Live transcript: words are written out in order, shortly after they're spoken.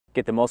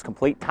Get the most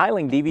complete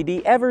tiling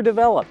DVD ever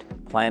developed.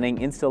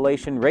 Planning,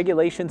 installation,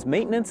 regulations,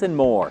 maintenance, and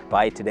more.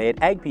 Buy it today at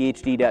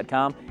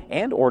agphd.com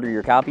and order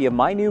your copy of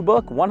my new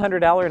book,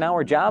 $100 an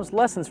Hour Jobs,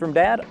 Lessons from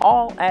Dad,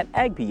 all at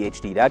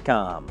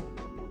agphd.com.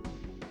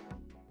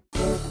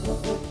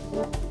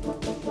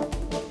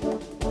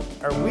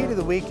 Our weed of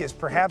the week is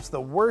perhaps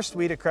the worst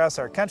weed across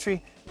our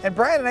country, and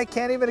Brian and I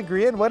can't even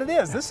agree on what it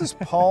is. This is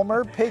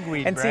Palmer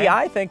pigweed, And Brian. see,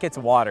 I think it's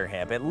water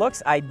hemp. It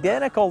looks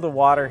identical to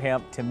water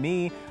hemp to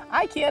me.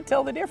 I can't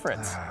tell the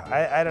difference.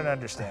 I don't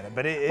understand it,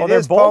 but it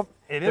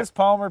is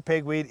Palmer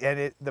pigweed,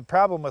 and the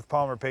problem with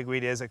Palmer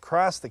pigweed is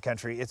across the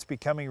country it's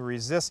becoming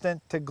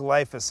resistant to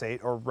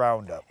glyphosate or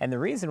Roundup. And the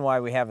reason why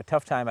we have a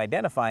tough time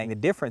identifying the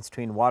difference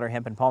between water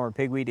hemp and Palmer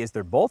pigweed is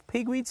they're both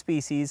pigweed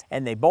species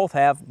and they both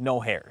have no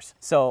hairs.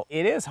 So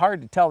it is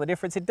hard to tell the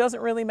difference. It doesn't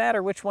really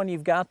matter which one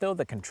you've got though,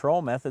 the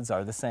control methods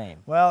are the same.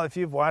 Well, if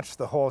you've watched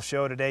the whole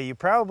show today, you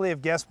probably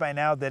have guessed by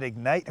now that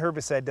Ignite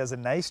herbicide does a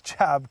nice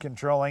job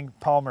controlling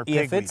Palmer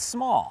pigweed. If it's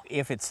small,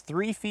 if it's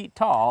 3 feet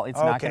tall, it's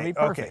not going to be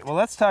perfect. Okay, well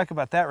let's talk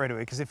about that right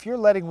away, because if you're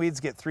letting weeds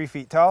get 3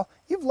 feet tall,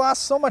 you've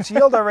lost so much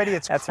yield already,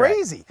 it's That's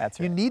crazy. Right. That's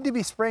right. You need to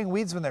be spraying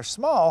weeds when they're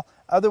small,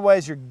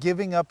 otherwise you're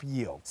giving up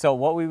yield. So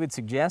what we would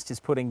suggest is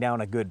putting down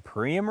a good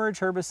pre-emerge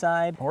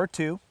herbicide,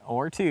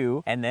 or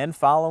two, and then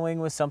following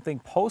with something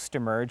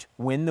post-emerge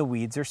when the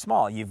weeds are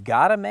small. You've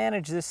got to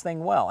manage this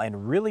thing well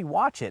and really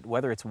watch it,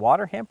 whether it's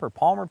water hemp or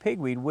Palmer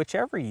pigweed,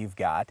 whichever you've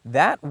got.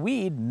 That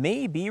weed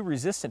may be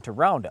resistant to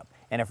Roundup.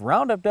 And if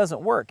Roundup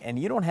doesn't work and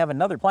you don't have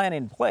another plan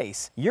in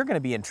place, you're going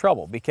to be in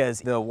trouble,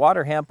 because the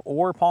water hemp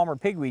or Palmer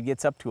pigweed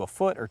gets up to 1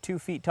 foot or 2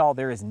 feet tall.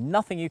 There is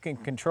nothing you can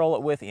control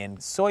it with in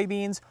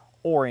soybeans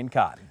or in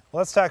cotton.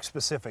 Let's talk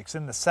specifics.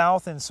 In the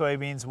south, in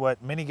soybeans,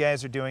 what many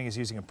guys are doing is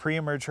using a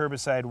pre-emerge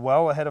herbicide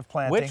well ahead of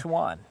planting. Which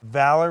one?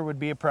 Valor would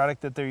be a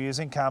product that they're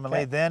using commonly.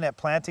 Okay. Then at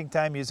planting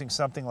time, using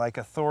something like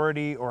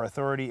Authority or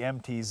Authority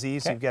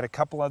MTZ. So Okay. you've got a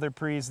couple other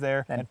pre's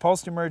there. And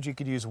post-emerge, you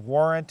could use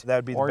Warrant. That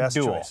would be the best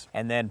choice.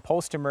 And then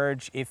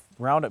post-emerge, if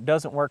Roundup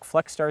doesn't work,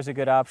 Flex Star is a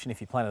good option.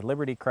 If you planted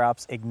Liberty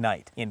crops,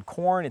 Ignite. In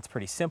corn, it's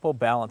pretty simple.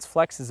 Balance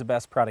Flex is the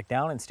best product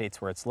down in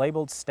states where it's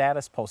labeled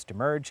status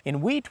post-emerge.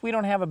 In wheat, we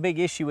don't have a big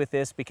issue with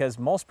this because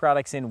most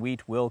products in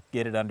wheat will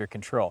get it under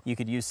control. You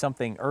could use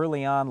something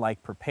early on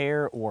like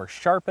Prepare or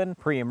Sharpen.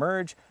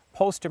 Pre-emerge,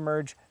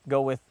 post-emerge,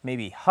 go with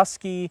maybe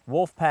Husky,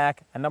 Wolfpack,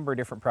 a number of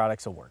different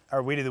products will work.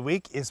 Our weed of the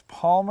week is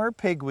Palmer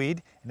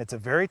pigweed, and it's a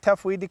very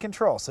tough weed to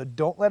control, so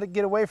don't let it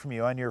get away from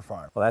you on your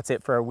farm. Well, that's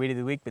it for our weed of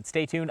the week, but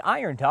stay tuned.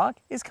 Iron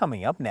Talk is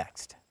coming up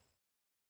next.